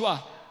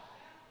Joshua.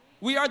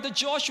 We are the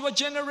Joshua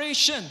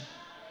generation.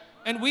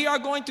 And we are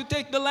going to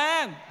take the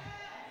land.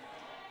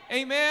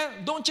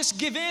 Amen. Don't just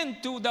give in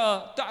to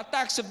the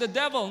attacks of the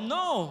devil.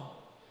 No.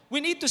 We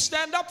need to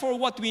stand up for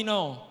what we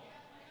know.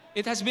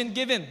 It has been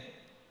given.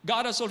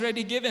 God has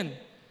already given.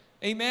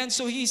 Amen.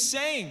 So He's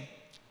saying,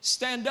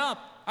 stand up.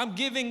 I'm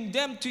giving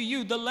them to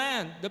you, the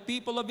land, the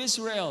people of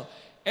Israel.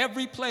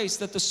 Every place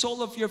that the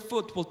sole of your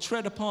foot will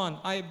tread upon,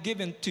 I have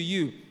given to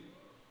you.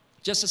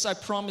 Just as I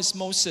promised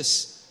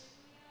Moses.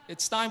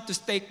 It's time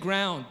to take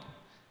ground.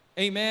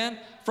 Amen.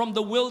 From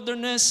the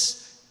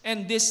wilderness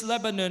and this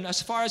Lebanon,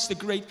 as far as the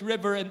great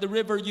river and the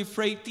river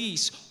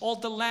Euphrates, all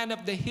the land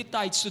of the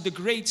Hittites to the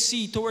great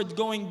sea, toward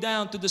going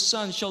down to the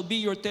sun, shall be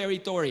your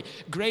territory.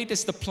 Great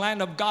is the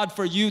plan of God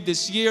for you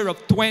this year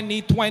of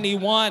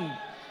 2021.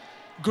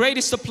 Great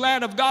is the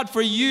plan of God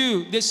for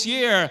you this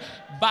year.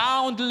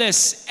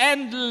 Boundless,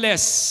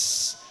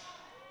 endless.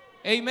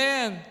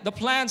 Amen. The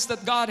plans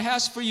that God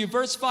has for you.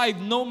 Verse 5,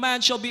 no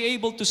man shall be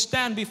able to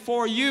stand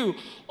before you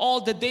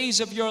all the days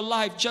of your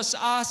life. Just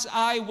as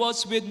I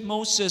was with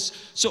Moses,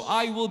 so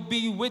I will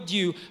be with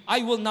you.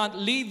 I will not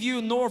leave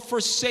you nor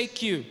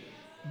forsake you.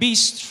 Be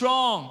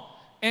strong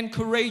and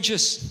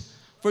courageous,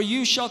 for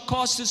you shall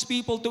cause this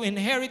people to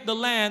inherit the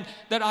land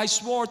that I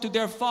swore to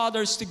their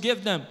fathers to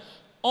give them.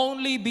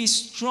 Only be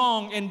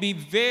strong and be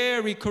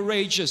very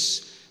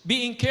courageous,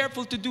 being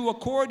careful to do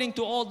according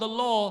to all the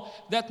law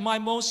that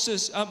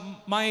Moses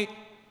my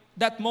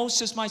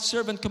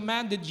servant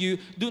commanded you.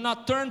 Do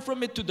not turn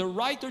from it to the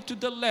right or to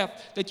the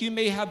left, that you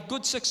may have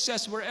good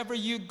success wherever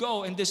you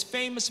go. And this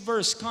famous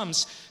verse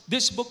comes,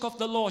 this book of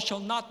the law shall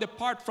not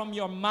depart from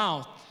your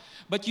mouth,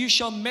 but you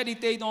shall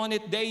meditate on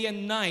it day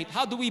and night.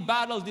 How do we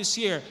battle this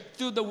year?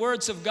 Through the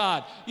words of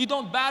God. You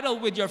don't battle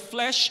with your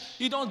flesh.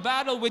 You don't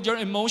battle with your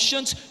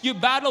emotions. You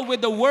battle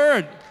with the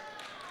Word.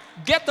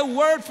 Get the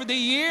Word for the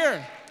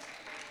year.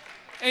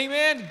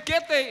 Amen.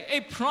 Get a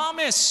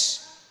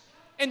promise.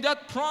 And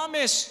that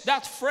promise,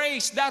 that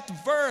phrase,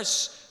 that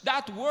verse,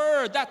 that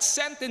word, that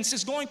sentence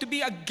is going to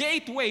be a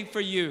gateway for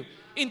you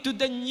into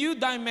the new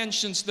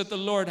dimensions that the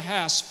Lord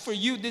has for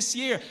you this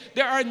year.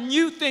 There are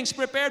new things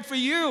prepared for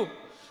you.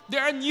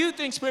 There are new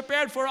things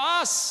prepared for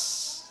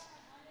us.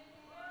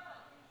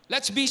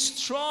 Let's be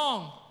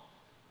strong.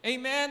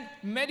 Amen.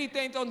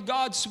 Meditate on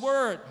God's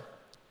Word.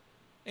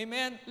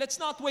 Amen. Let's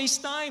not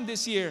waste time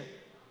this year.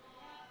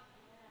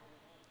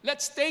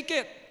 Let's take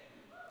it.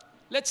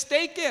 Let's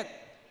take it.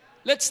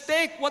 Let's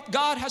take what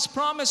God has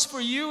promised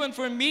for you and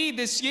for me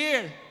this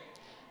year.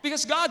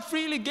 Because God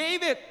freely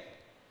gave it.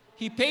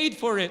 He paid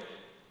for it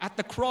at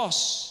the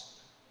cross.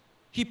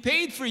 He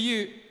paid for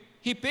you.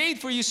 He paid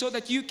for you so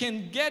that you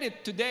can get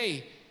it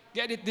today.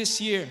 Get it this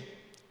year.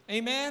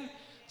 Amen?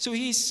 So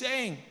He's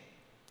saying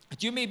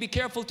that you may be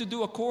careful to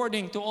do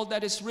according to all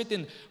that is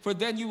written, for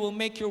then you will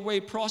make your way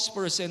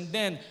prosperous, and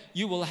then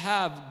you will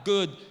have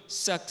good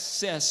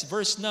success.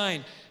 Verse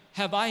 9,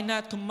 have I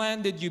not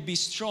commanded you, be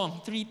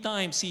strong? 3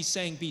 times He's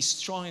saying, be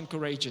strong and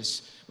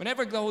courageous.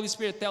 Whenever the Holy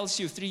Spirit tells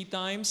you 3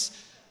 times,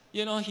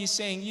 He's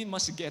saying, you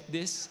must get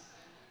this.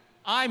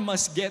 I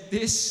must get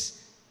this.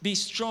 Be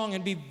strong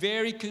and be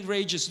very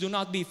courageous. Do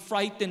not be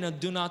frightened and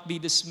do not be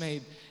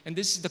dismayed. And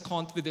this is the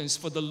confidence,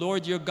 for the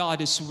Lord your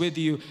God is with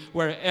you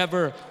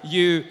wherever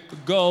you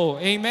go.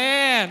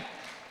 Amen.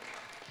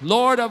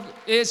 Lord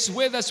is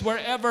with us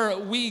wherever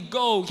we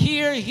go.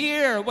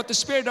 Hear what the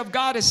Spirit of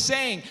God is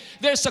saying.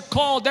 There's a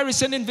call. There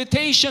is an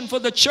invitation for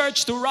the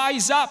church to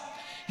rise up.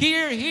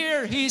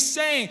 Here, He's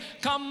saying,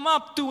 come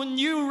up to a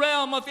new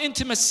realm of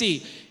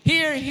intimacy.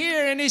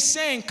 Here, and He's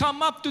saying,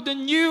 come up to the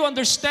new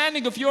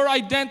understanding of your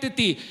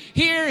identity.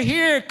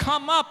 Here,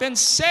 come up and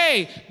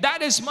say,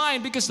 that is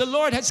mine because the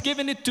Lord has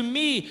given it to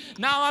me.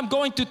 Now I'm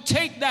going to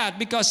take that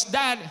because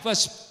that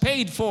was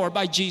paid for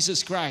by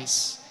Jesus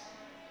Christ.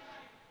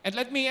 And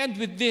let me end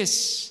with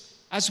this.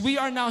 As we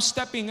are now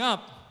stepping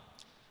up,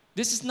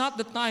 this is not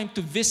the time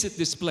to visit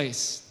this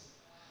place.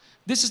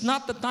 This is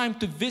not the time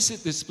to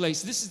visit this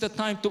place. This is the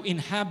time to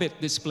inhabit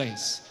this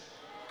place.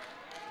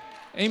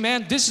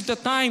 Amen. This is the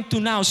time to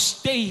now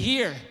stay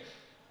here.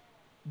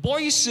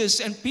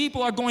 Voices and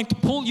people are going to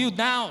pull you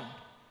down.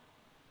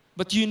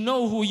 But you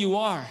know who you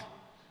are.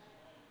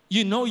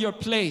 You know your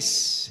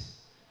place.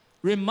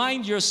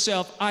 Remind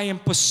yourself, I am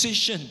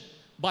positioned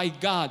by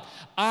God.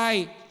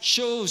 I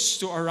chose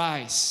to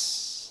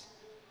arise.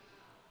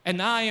 And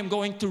I am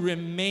going to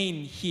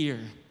remain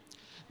here.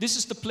 This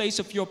is the place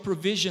of your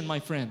provision,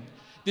 my friend.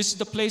 This is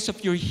the place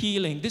of your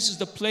healing. This is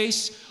the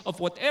place of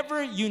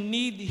whatever you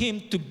need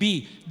Him to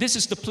be. This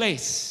is the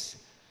place.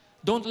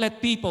 Don't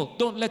let people,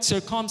 don't let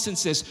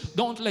circumstances,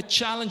 don't let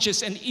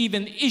challenges and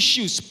even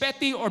issues,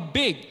 petty or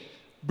big,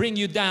 bring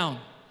you down.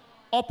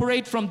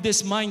 Operate from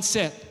this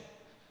mindset.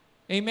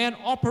 Amen.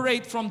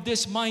 Operate from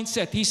this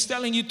mindset. He's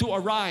telling you to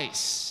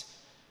arise.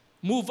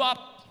 Move up.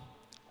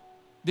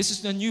 This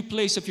is the new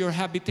place of your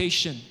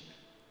habitation.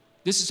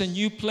 This is a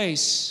new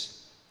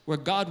place where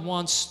God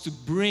wants to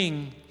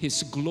bring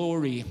His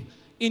glory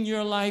in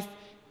your life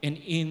and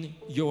in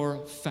your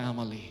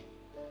family.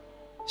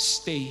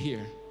 Stay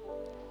here.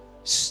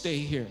 Stay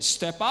here.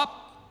 Step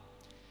up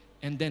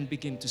and then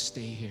begin to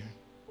stay here.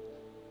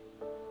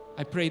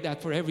 I pray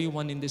that for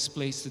everyone in this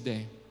place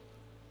today.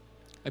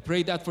 I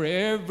pray that for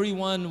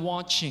everyone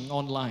watching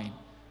online.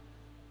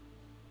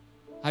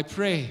 I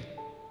pray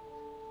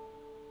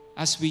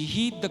as we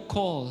heed the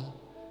call,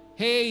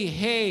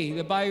 hey,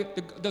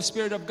 the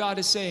Spirit of God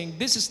is saying,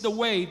 this is the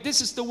way,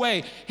 this is the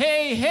way.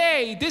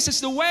 Hey, this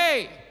is the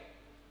way.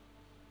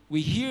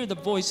 We hear the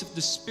voice of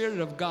the Spirit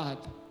of God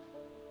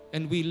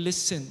and we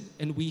listen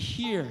and we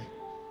hear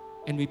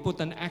and we put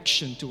an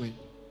action to it.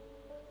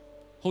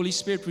 Holy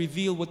Spirit,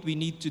 reveal what we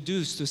need to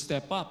do to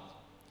step up.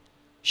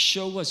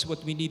 Show us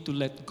what we need to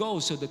let go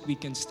so that we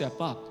can step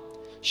up.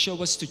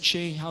 Show us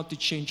how to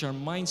change our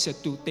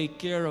mindset, to take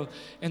care of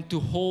and to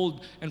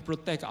hold and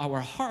protect our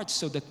hearts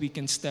so that we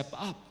can step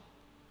up.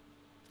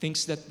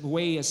 Things that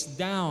weigh us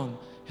down,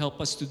 help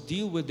us to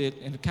deal with it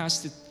and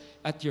cast it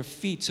at your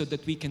feet so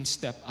that we can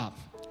step up.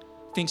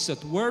 Things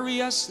that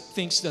worry us,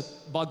 things that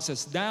bugs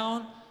us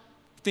down,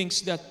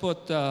 things that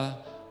put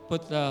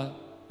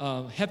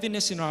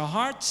heaviness in our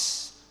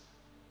hearts,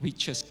 we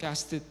just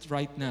cast it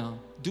right now.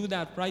 Do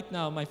that right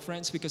now, my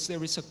friends, because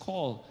there is a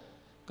call.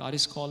 God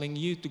is calling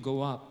you to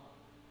go up.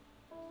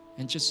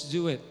 And just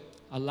do it.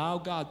 Allow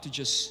God to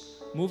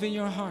just move in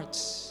your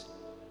hearts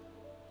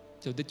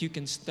so that you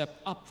can step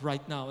up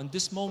right now. In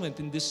this moment,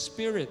 in this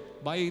Spirit,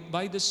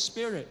 by the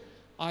Spirit,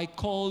 I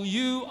call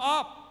you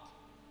up.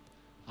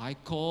 I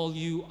call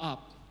you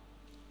up.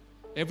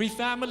 Every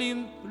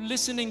family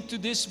listening to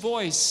this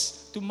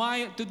voice,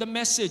 to the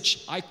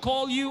message, I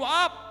call you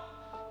up.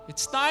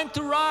 It's time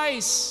to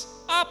rise.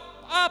 Up,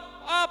 up,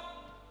 up.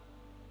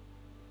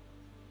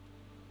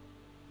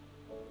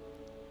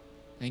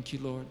 Thank you,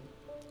 Lord.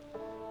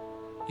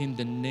 In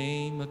the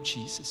name of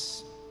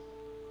Jesus.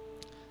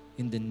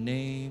 In the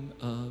name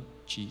of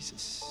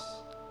Jesus.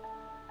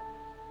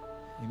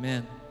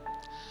 Amen.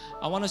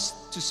 I want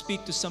us to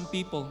speak to some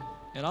people,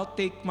 and I'll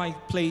take my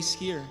place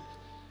here.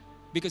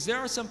 Because there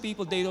are some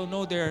people, they don't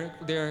know their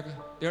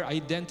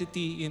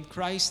identity in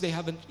Christ. They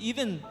haven't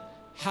even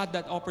had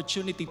that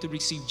opportunity to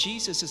receive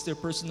Jesus as their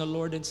personal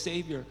Lord and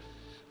Savior.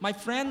 My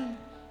friend,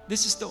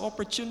 this is the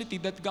opportunity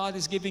that God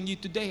is giving you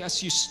today.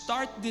 As you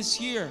start this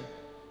year,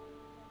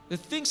 the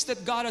things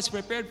that God has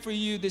prepared for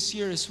you this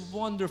year is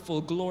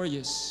wonderful,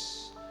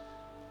 glorious.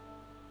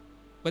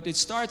 But it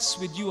starts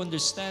with you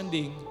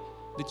understanding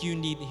that you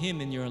need Him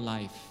in your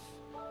life.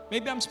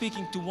 Maybe I'm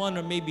speaking to one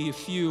or maybe a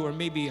few or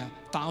maybe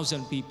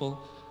 1,000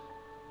 people.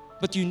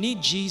 But you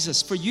need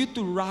Jesus. For you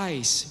to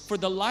rise, for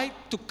the light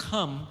to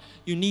come,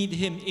 you need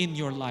Him in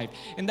your life.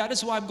 And that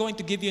is why I'm going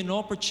to give you an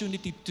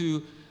opportunity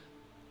to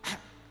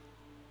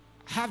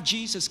have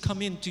Jesus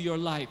come into your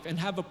life and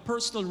have a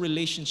personal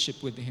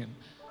relationship with Him.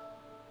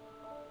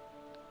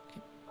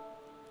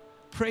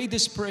 Pray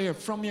this prayer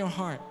from your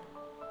heart.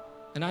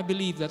 And I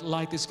believe that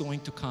light is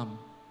going to come.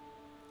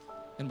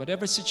 And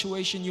whatever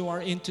situation you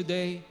are in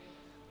today,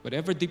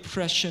 whatever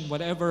depression,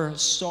 whatever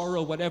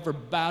sorrow, whatever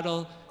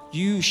battle,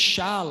 you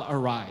shall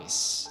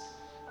arise,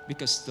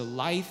 because the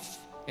life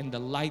and the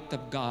light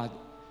of God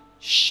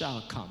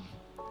shall come.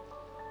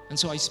 And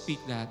so I speak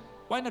that.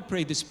 Why not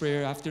pray this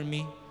prayer after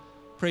me?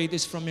 Pray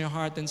this from your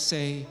heart and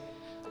say,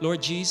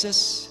 Lord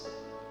Jesus,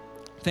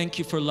 thank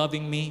you for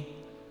loving me.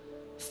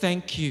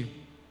 Thank you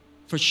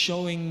for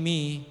showing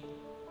me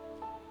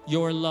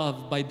your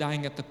love by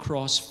dying at the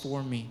cross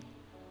for me.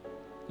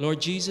 Lord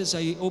Jesus,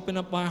 I open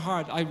up my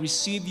heart. I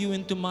receive you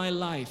into my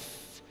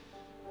life.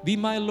 Be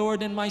my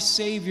Lord and my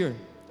Savior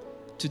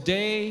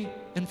today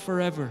and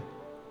forever.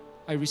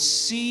 I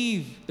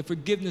receive the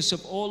forgiveness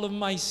of all of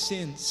my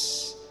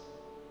sins.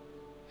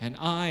 And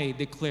I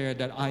declare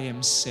that I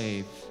am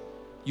saved.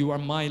 You are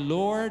my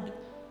Lord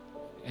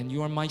and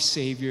you are my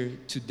Savior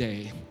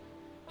today.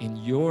 In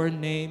your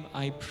name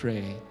I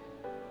pray.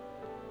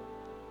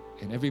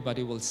 And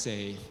everybody will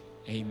say,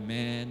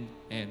 amen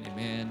and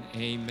amen,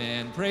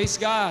 amen. Praise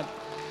God.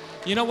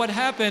 You know what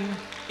happened?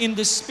 In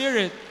the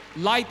Spirit,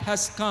 light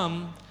has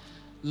come.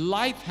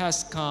 Light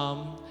has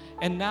come.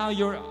 And now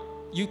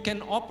you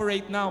can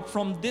operate now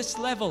from this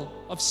level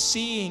of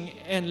seeing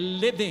and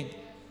living.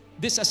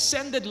 This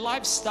ascended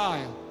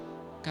lifestyle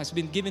has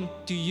been given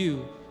to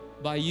you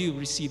by you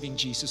receiving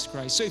Jesus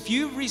Christ. So if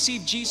you've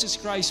received Jesus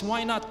Christ,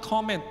 why not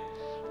comment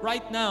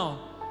right now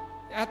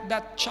at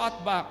that chat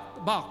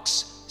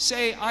box?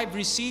 Say, I've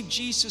received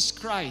Jesus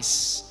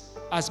Christ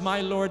as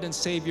my Lord and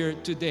Savior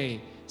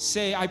today.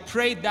 Say, I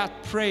prayed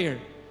that prayer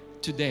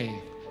today.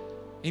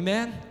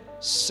 Amen?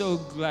 So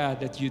glad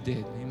that you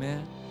did.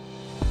 Amen?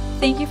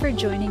 Thank you for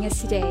joining us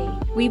today.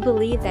 We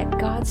believe that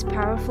God's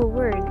powerful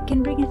word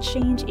can bring a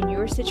change in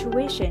your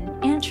situation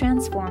and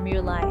transform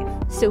your life.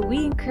 So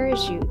we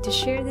encourage you to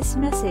share this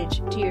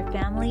message to your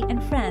family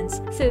and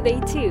friends so they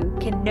too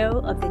can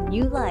know of the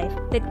new life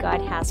that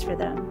God has for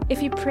them.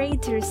 If you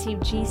prayed to receive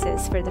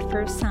Jesus for the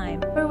first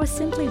time or was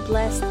simply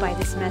blessed by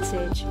this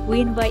message, we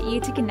invite you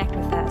to connect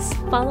with us.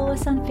 Follow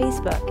us on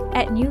Facebook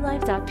at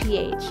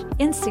newlife.ph,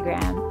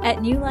 Instagram at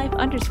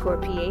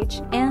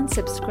newlife_ph, and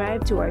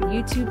subscribe to our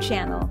YouTube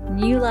channel,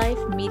 New Life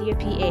Media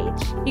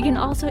PH. You can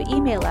also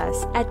email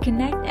us at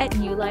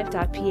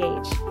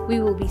connect@newlife.ph. We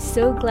will be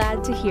so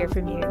glad to hear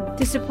from you.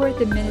 To support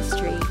the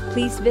ministry,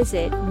 please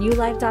visit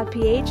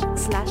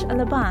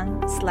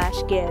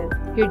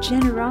newlife.ph/alabang/give. Your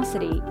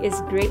generosity is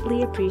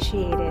greatly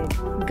appreciated.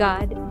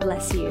 God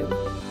bless you.